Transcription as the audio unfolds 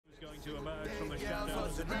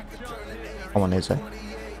Come on, Izzo.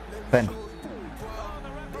 Ben.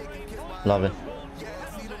 Love it.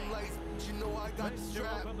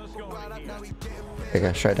 There you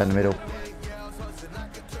go, straight down the middle.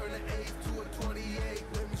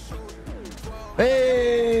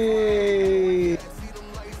 Hey!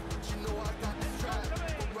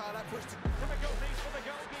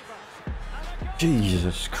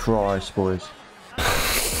 Jesus Christ, boys.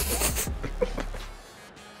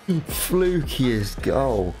 Flukiest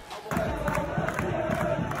goal.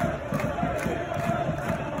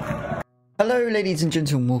 Hello ladies and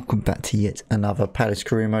gentlemen, welcome back to yet another Palace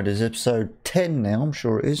Career Mode. It's episode 10 now, I'm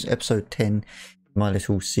sure it is. Episode 10 my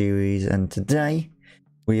little series, and today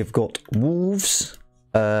we have got Wolves,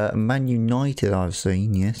 Man United I've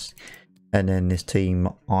seen, yes. And then this team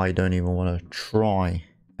I don't even want to try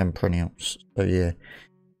and pronounce. So yeah.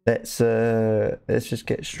 Let's just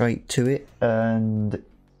get straight to it, and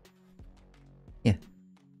yeah.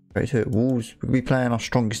 Straight to it. Wolves, we'll be playing our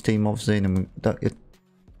strongest team obviously, and we don't get.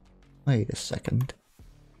 Wait a second.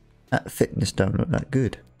 That fitness don't look that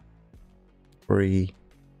good. 3.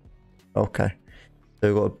 Okay. So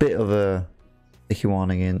we've got a bit of a sticky one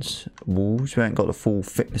against Wolves. We ain't got the full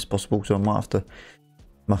fitness possible, so I might have to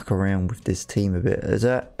muck around with this team a bit. Is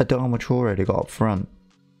that Adama Traore they got up front?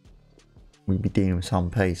 We'll be dealing with some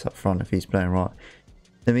pace up front if he's playing right.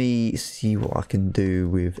 Let me see what I can do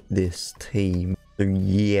with this team. So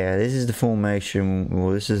yeah, this is the formation.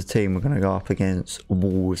 Well, this is the team we're going to go up against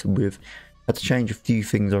Wolves with. Had to change a few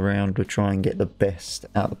things around to try and get the best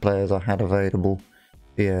out of the players I had available.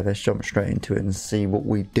 But yeah, let's jump straight into it and see what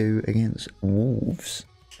we do against Wolves.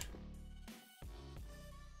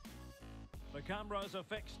 The cameras are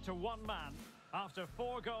fixed to one man after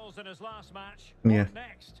 4 goals in his last match. Yeah,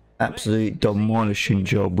 absolute demolishing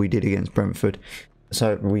job we did against Brentford.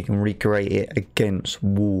 So we can recreate it against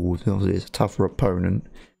Wolves. Obviously, it's a tougher opponent,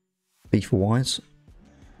 FIFA wise.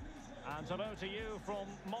 And hello to you from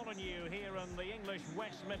Molyneux here in the English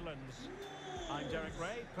West Midlands. I'm Derek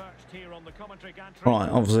Ray, perched here on the commentary gantry. Right,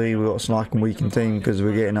 obviously we've got a slight and weakened team because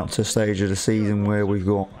we're getting up to a stage of the season where we've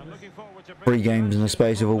got 3 games in the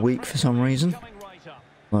space of a week for some reason.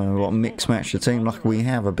 We've got a mixed match the team, like we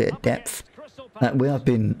have a bit of depth. We have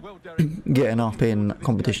been getting up in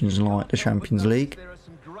competitions like the Champions League.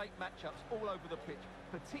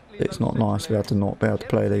 It's not nice to to not be able to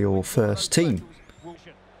play your first team.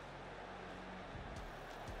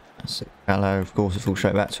 That's it. Hello, of course, it's all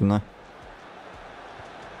straight back to him though.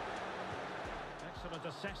 Excellent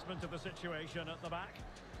assessment of the situation at the back.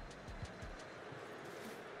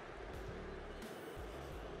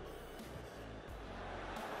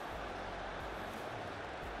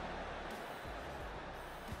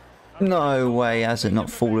 No way has it not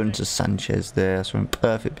fallen to Sanchez there. So we're in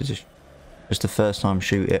perfect position. Just the first time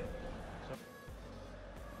shoot it.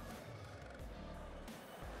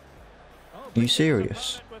 Are you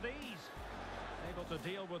serious? Able to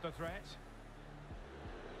deal with the threat.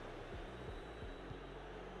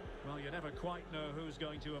 Well, you never quite know who's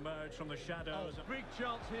going to emerge from the shadows. Big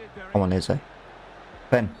chance here, Derek. Come on, Izzo.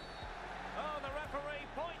 Ben. Oh, the referee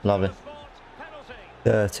points Love it. penalty.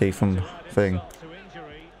 Dirty from thing.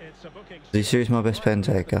 Is he serious my best pen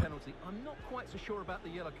taker? I'm not quite so sure about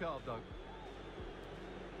the yellow card though.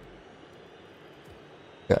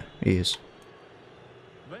 Yeah, he is.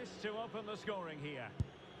 This to open the scoring here.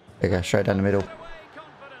 There you go, straight down the middle.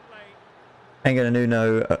 Ain't gonna do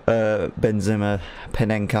no Benzema,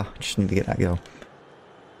 Penenka. Just need to get that goal.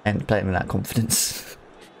 And play him with that confidence.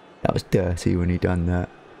 That was dirty when he done that.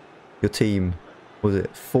 Your team, was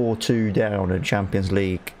it 4-2 down in Champions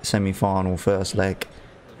League semi-final first leg?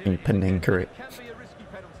 And Penenka it.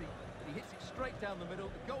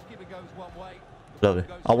 Lovely.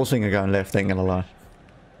 I was thinking of going left, ain't gonna lie.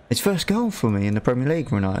 His first goal for me in the Premier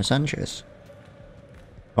League, Renato Sanchez.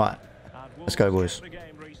 Right, let's go boys.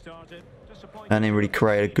 And he really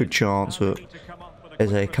created a good chance, but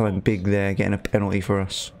Eze coming big there, getting a penalty for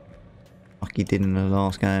us. Like he did in the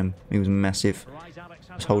last game. He was massive.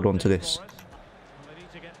 Let's hold on to this.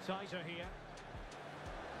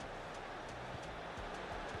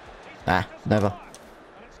 Ah, never.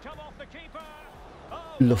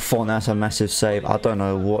 Lafont, that's a massive save. I don't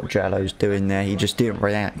know what Jallo's doing there. He just didn't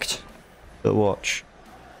react. But watch.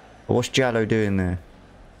 What's Jallo doing there?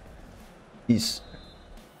 He's...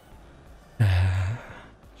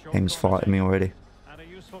 Game's fighting me already.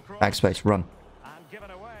 Backspace, run.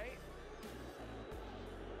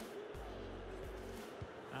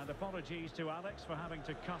 And apologies to Alex for having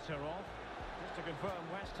to cut her off. Just to confirm,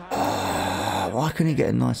 West Ham. Why couldn't he get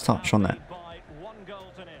a nice touch on that? By 1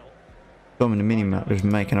 goal to 0. Dom in the mini-map was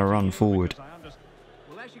making a run forward.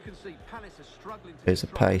 Well, as you you can see, Palace are struggling to There's a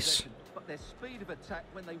control pace. possession, but their speed of attack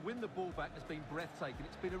when they win the ball back has been breathtaking.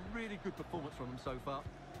 It's been a really good performance from them so far.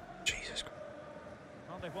 Jesus Christ.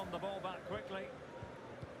 Well, they've won the ball back quickly.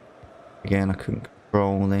 Again, I couldn't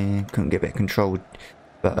control there. Couldn't get a bit of control.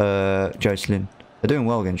 But Jocelyn. They're doing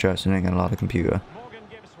well against Jocelyn. Ain't gonna lie, the computer. Morgan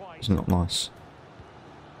gives White. It's not nice.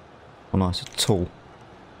 Not nice at all.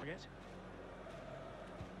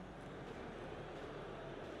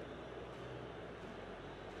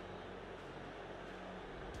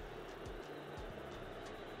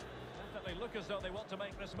 Definitely look as though they want to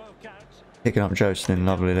make this move count. Picking up Jocelyn,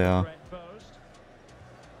 lovely there.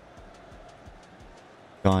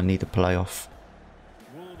 I need a playoff.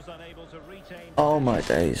 Wolves unable to retain. Oh my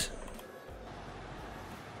days.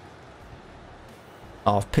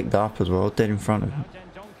 Oh, I've picked that up as well, dead in front of him.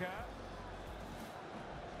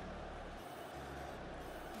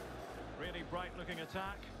 Really bright looking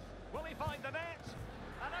attack. Will he find the net?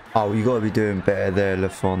 Oh, you got to be doing better there,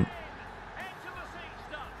 Lafont.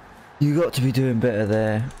 You got to be doing better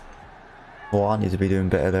there. Well, I need to be doing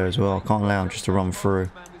better there as well. I can't allow him just to run through.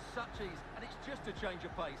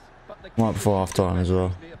 Right before half time as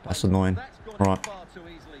well. That's annoying. Right.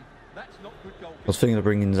 I was thinking of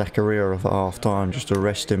bringing Zakaria off at half time just to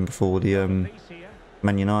rest him before the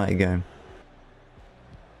Man United game.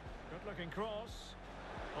 Good looking cross.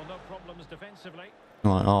 Well, no problems defensively.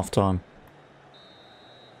 Right, half time.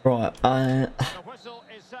 Right, I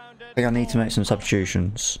think I need to make some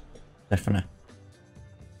substitutions. Definitely.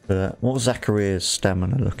 But what was Zakaria's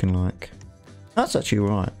stamina looking like? That's actually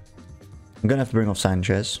right. I'm going to have to bring off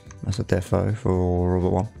Sanchez. That's a defo for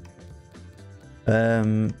Robert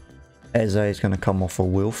 1. Eze is going to come off for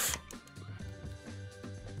Wilf.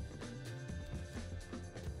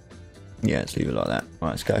 Yeah, let's leave it like that. Right,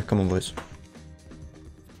 let's go. Come on, boys.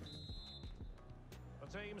 The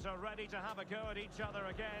teams are ready to have a go at each other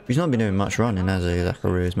again. He's not been doing much running, has he,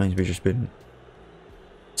 Zakaria? He's mainly just been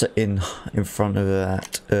in front of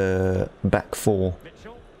that back four.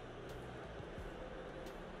 Mitchell.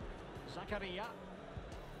 Zakaria.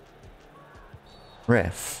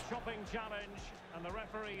 Ref. Chopping challenge, and the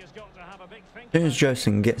referee has got to have a big think. As soon as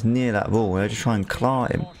Jocelyn gets near that ball, they just try and claw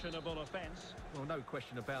him. Cautionable offence. Well, no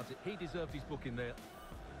question about it. He deserved his booking there.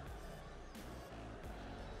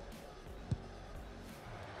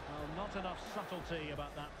 Well, not enough subtlety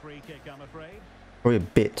about that free kick, I'm afraid. Probably a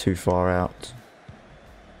bit too far out.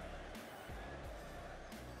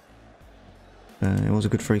 It was a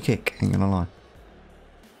good free kick, ain't gonna lie.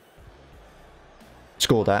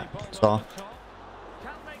 Score that, Star.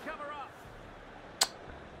 Can they cover up?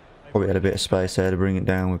 Probably had a bit of space there to bring it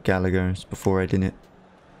down with Gallagher before heading it.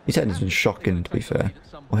 His heading's been shocking, to be fair.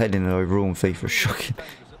 Well, heading it overall in FIFA is shocking.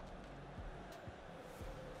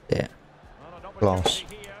 Yeah. Glass.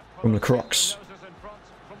 From the Crocs.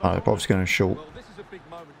 Oh, they're probably going short. Well, this is a big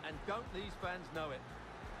moment, and don't these fans know it?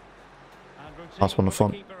 That's on the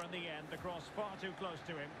front.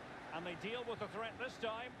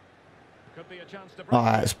 Oh,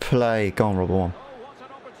 that's play. Go on, Robert 1.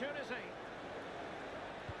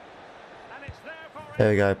 There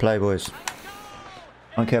we go, play, boys.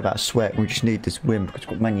 I don't care about sweat, we just need this win because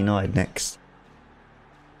we've got Man United next.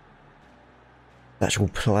 Actual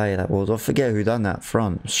play that was. I forget who done that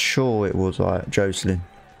front. I'm sure it was like Jocelyn.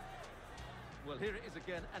 Well, here it is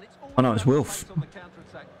again, and it's Oh no, it's Wilf.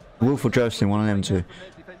 Wilf or Jocelyn, one of them two.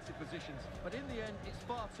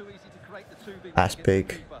 That's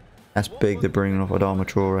big. That's big, they're bringing off Adama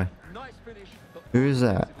Traore. Who is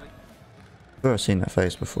that? I've never seen that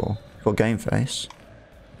face before. Got game face.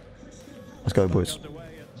 Let's go, boys.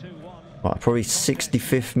 Right, probably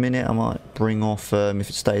 65th minute. I might bring off, if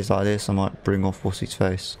it stays like this, I might bring off what's his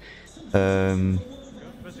face. Zakaria.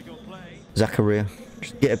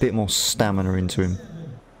 Just get a bit more stamina into him.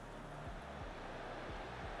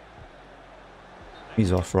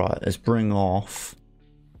 He's off, right. Let's bring off.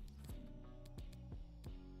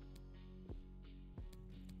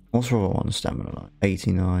 What's Robert on stamina like?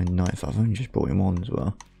 89, 95. I've only just brought him on as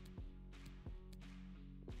well.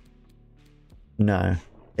 No.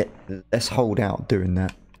 Let's hold out doing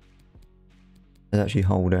that. Let's actually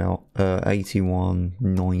hold out. 81,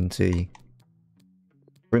 90.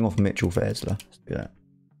 Bring off Mitchell for Esler. Let's do that.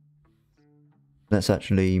 Let's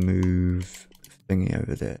actually move thingy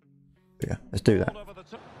over there. But yeah, let's do that.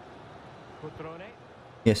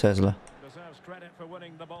 Yes, Esler. Deserves credit for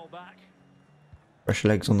winning the ball back. Fresh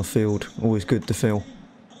legs on the field. Always good to feel.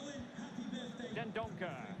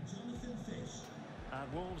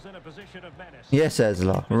 Yes,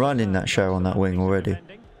 Esler. Running that show on that wing already.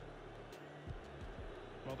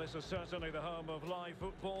 Well, this This is certainly the home of live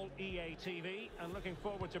football, EA TV, and looking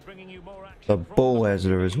forward to bringing you more action. The ball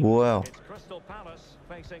Ezra as well. It's Crystal Palace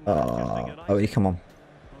facing Manchester United. Oh, come on.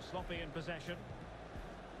 Sloppy in possession.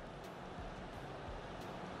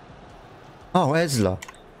 Oh, Ezra.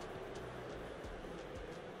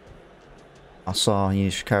 I saw you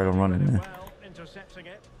just carried on running there. Well, intercepting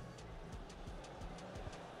it.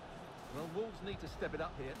 Well, Wolves need to step it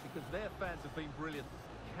up here because their fans have been brilliant.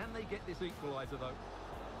 Can they get this equaliser though?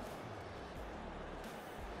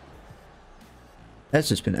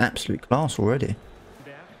 Ezra's been absolute class already.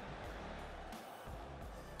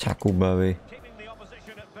 Tackle Bowie. Keeping the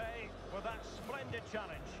opposition at bay with that splendid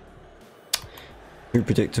challenge. Too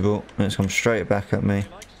predictable. It's come straight back at me. He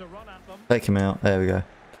likes to run at them. Take him out. There we go.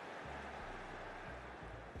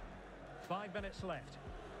 5 minutes left.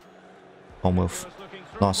 On Wilf.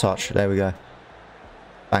 Nice touch. There we go.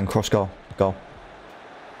 Bang, cross goal. Goal.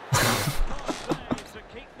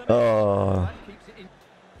 Oh.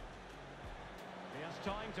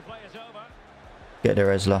 Get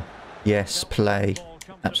there, Ezra. Yes, play.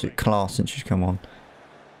 Absolute class since she's come on.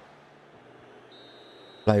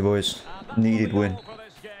 Play, boys. Needed win.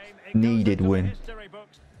 Needed win.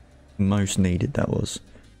 Most needed, that was.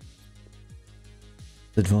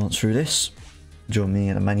 Advance through this. Join me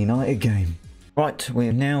in a Man United game. Right,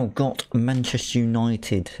 we've now got Manchester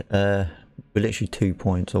United. We're literally 2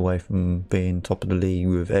 points away from being top of the league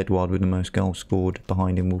with Edouard with the most goals scored,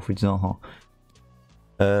 behind him Wilfried Zaha.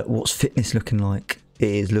 What's fitness looking like? It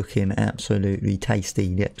is looking absolutely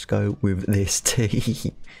tasty. Let's go with this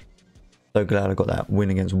team. So glad I got that win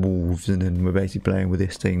against Wolves, and then we're basically playing with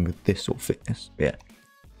this team with this sort of fitness. Yeah,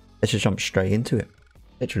 let's just jump straight into it,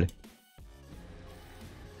 literally.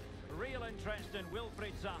 Real interest in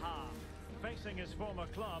Wilfried Zaha. Facing his former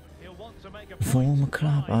club, he'll want to make a Former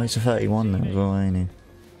club? Oh, he's a 31 now as well, ain't he?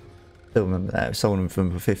 Still remember that. We sold him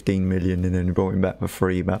for 15 million and then we brought him back for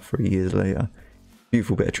free about 3 years later.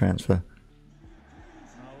 Beautiful bit of transfer.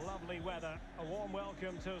 A lovely weather. A warm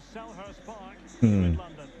welcome to Selhurst Park in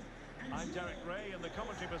London. I'm Derek Ray in the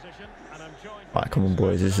commentary position, and I'm joined. Right, come on,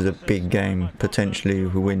 boys. This is a big game. Potentially,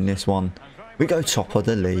 if we win this one, we go top of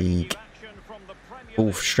the league.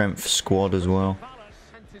 Full strength squad as well.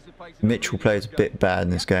 Mitchell plays a bit bad in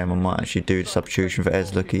this game. I might actually do the substitution for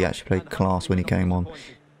Ez. Look, he actually played class when he came on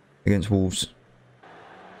against Wolves.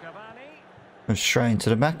 Went straight into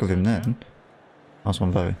the back of him then. Nice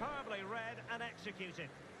one, Bowie.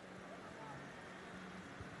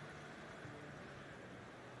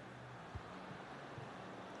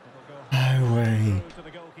 No way.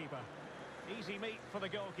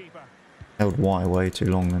 Held wide way too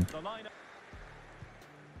long then.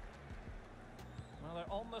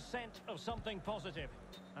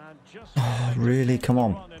 Oh, really? Come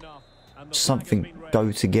on. Something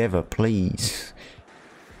go together, please.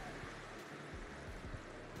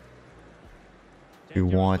 Too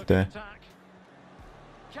wide there.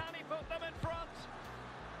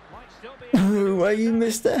 No way, you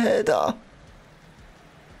missed the header.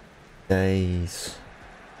 Days.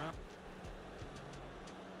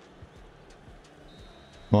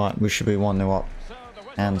 Right, we should be 1-0 up.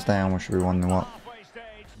 Hands down, we should be 1-0 up.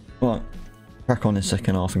 Right, crack on in the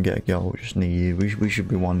second half and get a goal. We just need. We should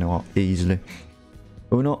be 1-0 up easily.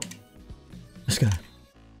 But we're not. Let's go.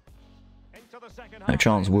 No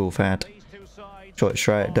chance Wolf had. Shot it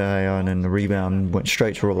straight at Deo, and then the rebound went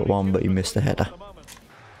straight to Robert One, but he missed the header.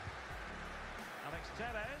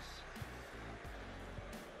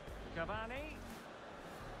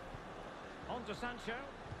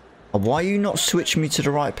 Oh, why you not switching me to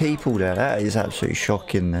the right people there? That is absolutely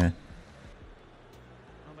shocking there.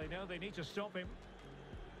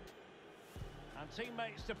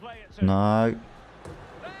 No.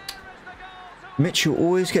 Mitchell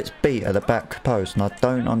always gets beat at the back post, and I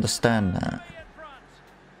don't understand that.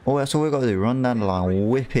 Oh, that's all we've got to do. Run down the line,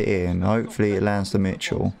 whip it in. Hopefully it lands to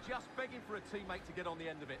Mitchell.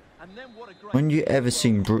 When you ever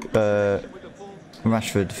seen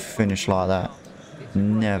Rashford finish like that?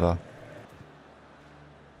 Never.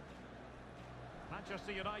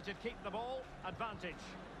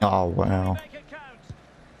 Oh, wow.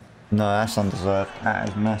 No, that's undeserved. That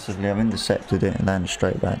is massively. I've intercepted it and landed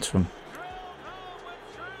straight back to him.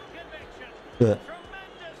 But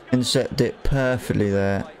intercepted it perfectly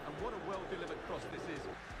there.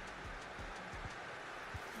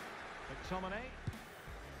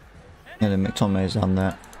 And then McTominay's done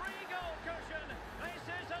that.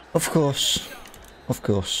 Of course. Of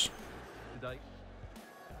course.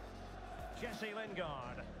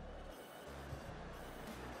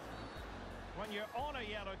 when you're on a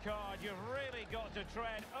yellow card, you've really got to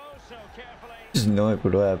tread oh so carefully. This is not the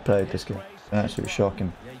way I played this game. Absolutely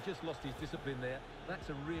shocking. Yeah, he just lost his discipline there. That's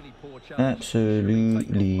a really poor challenge.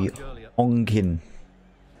 Absolutely honking.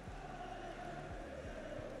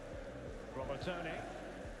 Robertoni.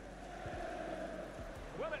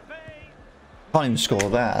 Will it be? Can't even score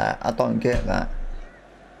that. I don't get that.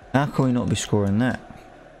 How can we not be scoring that?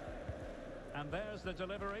 And there's the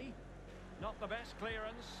delivery. Not the best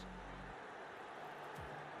clearance.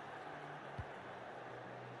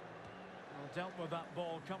 Well, dealt with that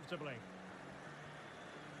ball comfortably.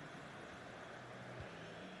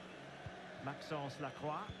 Maxence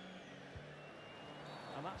Lacroix.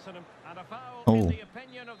 And that's and a foul in the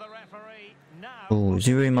opinion of the referee. Now. Oh, is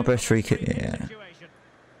he really my best free kick? Yeah.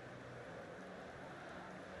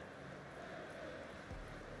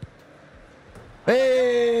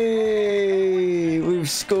 Hey, we've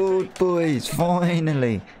scored, boys!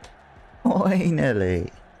 Finally,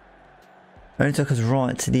 finally. Only took us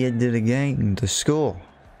right to the end of the game to score.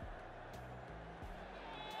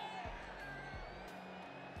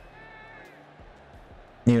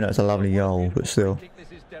 Even though it's a lovely goal, but still.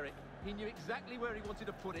 He knew exactly where he wanted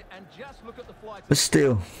to put it, and just look at the flight. But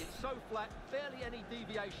still. It's so flat, barely any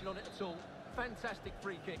deviation on it at all. Fantastic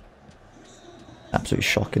free kick. Absolutely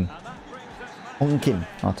shocking. Honking,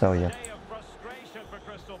 I'll tell you.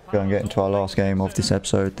 Go and get into our last game of this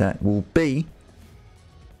episode. That will be.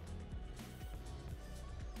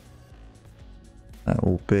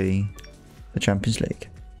 The Champions League.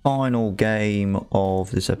 Final game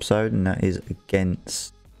of this episode, and that is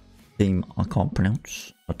against a team I can't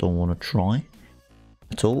pronounce. I don't want to try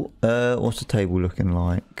at all. What's the table looking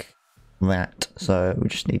like? That. So we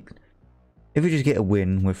just need. If we just get a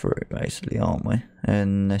win, we're through, basically, aren't we?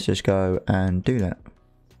 And let's just go and do that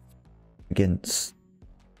against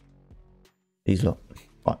these lot.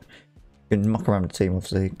 Right, we can muck around the team.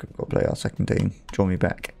 Obviously, got to play our second team. Join me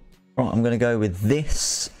back. Right, I'm going to go with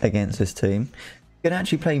this against this team. Going to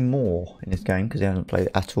actually play more in this game because he hasn't played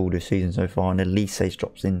at all this season so far, and Elise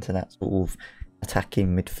drops into that sort of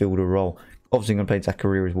attacking midfielder role. Obviously, I'm going to play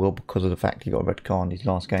Zakaria as well because of the fact he got a red card in his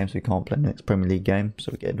last game, so he can't play the next Premier League game.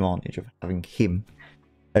 So we get advantage of having him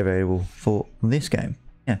available for this game.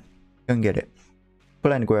 Yeah, go and get it.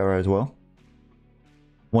 Play Aguero as well.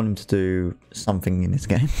 Want him to do something in this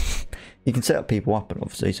game. You can set up people up, and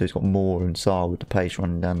obviously, so he's got Moore and Sarr with the pace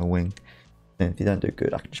running down the wing. And if you don't do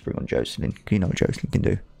good, I can just bring on Jocelyn. You know what Jocelyn can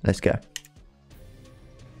do. Let's go.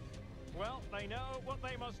 Well, they know what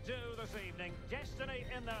they must do this evening. Destiny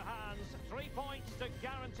in their hands. 3 points to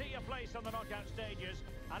guarantee a place on the knockout stages.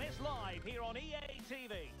 And it's live here on EA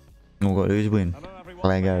TV. All we've got to do is win.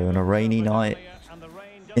 Lego on a rainy night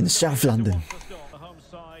in South London. The home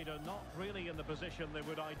side are not really in the position they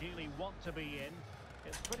would ideally want to be in.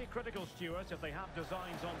 It's pretty critical, Stuart, if they have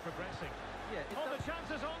designs on progressing. Yeah, oh, the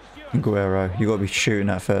chances on, Stuart. Aguero, you got to be shooting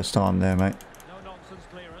that first time there, mate. No nonsense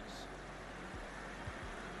clearance.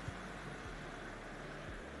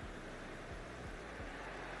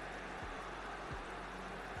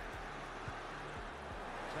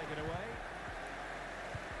 Take it away.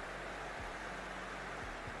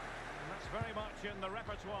 And that's very much in the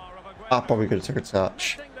repertoire of Aguero. I probably could have took a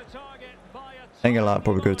touch. Ain't gonna lie, I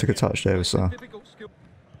probably could have took a touch there, so.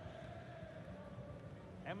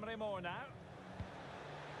 M.I.M.E now.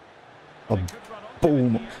 Oh,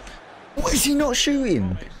 boom. What is he not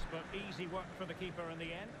shooting?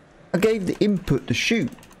 I gave the input to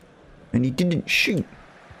shoot, and he didn't shoot.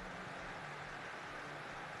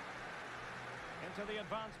 Into the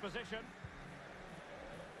advanced position.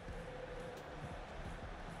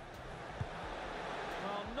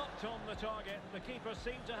 Well, not on the target. The keeper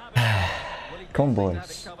seemed to have it. Come on,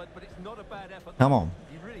 boys. Come on.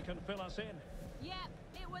 He really can fill us in. Yeah,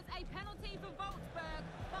 it was a penalty for Wolfsburg,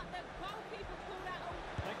 but the goalkeeper pulled out.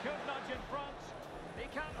 They could nudge in front. He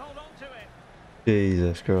can't hold on to it.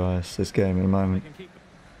 Jesus Christ, this game at the moment.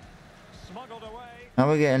 Smuggled away. Now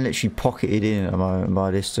we're getting literally pocketed in at the moment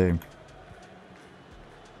by this team.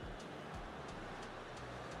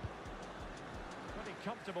 Pretty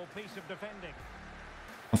comfortable piece of defending.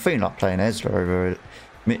 I feel like playing Ezra over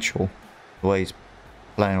Mitchell, the way he's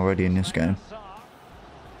playing already in this game.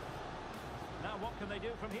 Now what can they do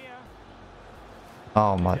from here?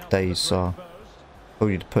 Oh my days, so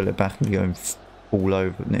told you to pull it back and go all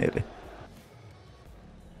over nearly.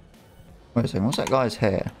 Wait a second, what's that guy's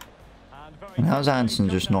hair? And how's Anderson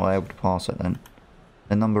just not able to pass it then?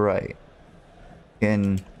 And number 8.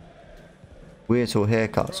 Getting weird sort of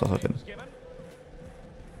haircuts off of him.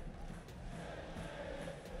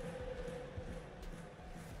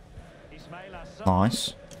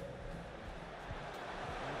 Nice.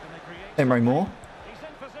 M.I.M.E. He's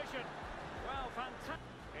in position. Well,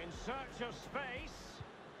 fantastic. In search of space.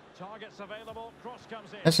 Targets available. Cross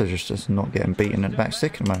comes in. SZN just not getting beaten at the back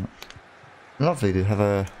stick at the moment. Lovely to have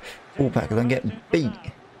a fullback that don't get beat.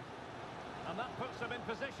 And that puts them in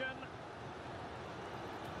position.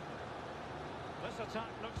 This attack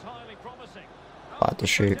looks highly promising. I had to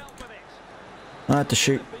shoot. I had to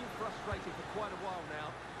shoot. They've been frustrated for quite a while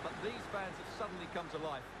now, but these fans have suddenly come to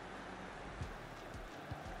life.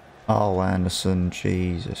 Oh, Anderson,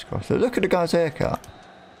 Jesus Christ. Look at the guy's haircut.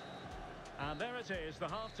 And there it is, the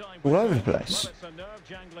half-time All over the whistle. place. Well, it's a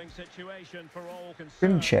nerve-jangling situation for all Grim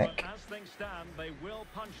concerned, check. but as things stand, they will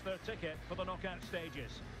punch their ticket for the knockout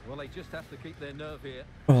stages. Well, they just have to keep their nerve here.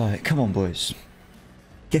 Right, come on, boys.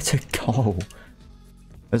 Get a goal.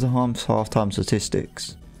 There's a half-time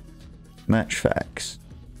statistics. Match facts.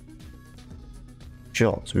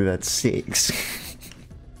 Shots, we've had 6.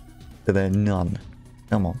 So they're none.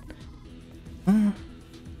 Come on.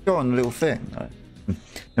 Go on, little thing.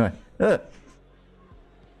 Anyway,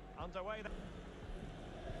 Underway.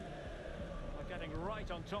 They're getting right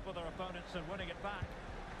on top of their opponents and winning it back.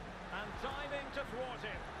 And diving to thwart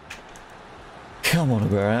it. come on,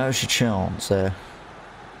 Aguero. How's your chance there?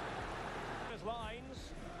 His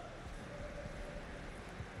lines.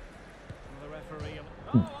 And the referee.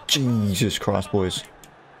 Oh, Jesus Christ, boys.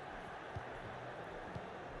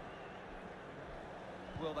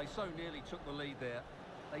 Well, they so nearly took the lead there.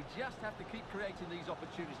 They just have to keep creating these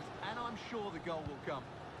opportunities, and I'm sure the goal will come.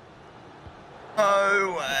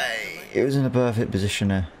 No way. It was in a perfect position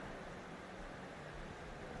there.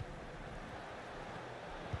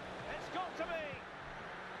 it's got to be.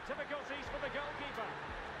 Difficulties for the goalkeeper.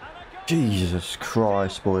 And a goal. Jesus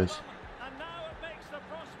Christ, boys. And now it makes the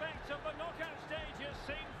prospect of the knockout stages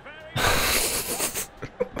seem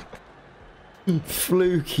very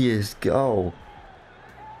Flukiest goal.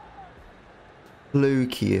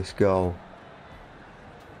 Flukiest goal.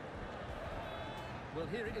 Well,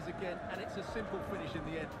 here it is again, and it's a simple finish in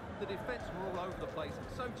the end. The defence were all over the place.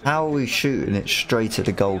 So too How are we shooting it straight at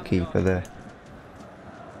the goalkeeper there?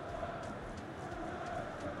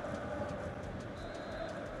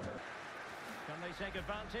 Can they take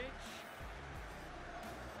advantage?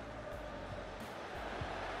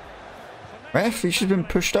 Ref, he should have been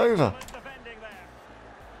pushed over. Defending there.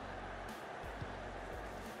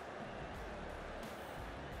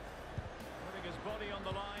 Putting his body on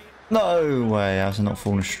the line. No way, how's it not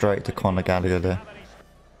falling straight to Conor Gallagher there?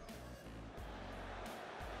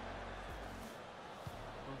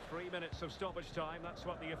 Well, 3 minutes of stoppage time, that's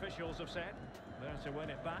what the officials have said. There to win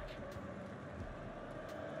it back.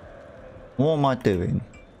 What am I doing?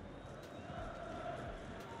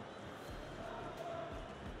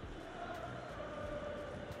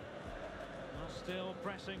 Still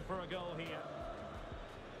pressing for a goal here.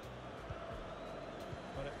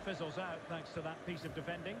 But it fizzles out thanks to that piece of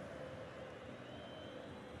defending.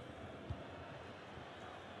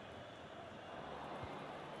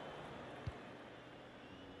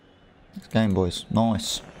 This game, boys.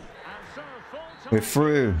 Nice. And so full time. We're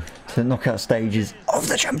through to the knockout stages of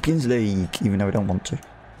the Champions League, even though we don't want to.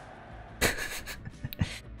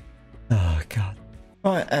 Oh, God.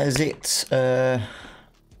 Right, as it...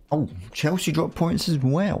 Oh, Chelsea dropped points as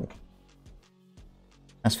well.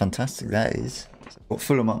 That's fantastic, that is. So we've got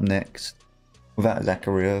Fulham up next without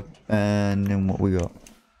Zakaria. And then what we got?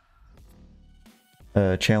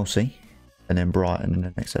 Chelsea. And then Brighton in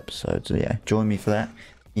the next episode. So yeah, join me for that.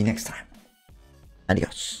 See you next time.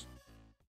 Adios.